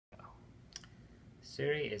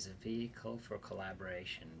SERI is a vehicle for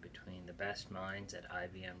collaboration between the best minds at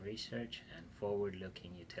IBM Research and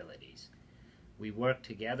forward-looking utilities. We work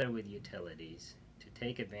together with utilities to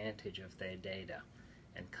take advantage of their data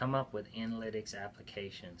and come up with analytics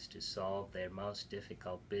applications to solve their most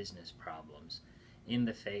difficult business problems in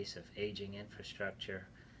the face of aging infrastructure,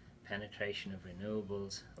 penetration of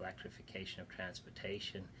renewables, electrification of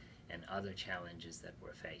transportation, and other challenges that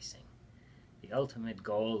we're facing. The ultimate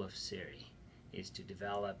goal of SERI is to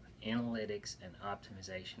develop analytics and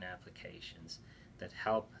optimization applications that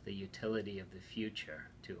help the utility of the future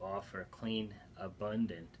to offer clean,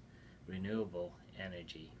 abundant, renewable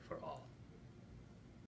energy for all.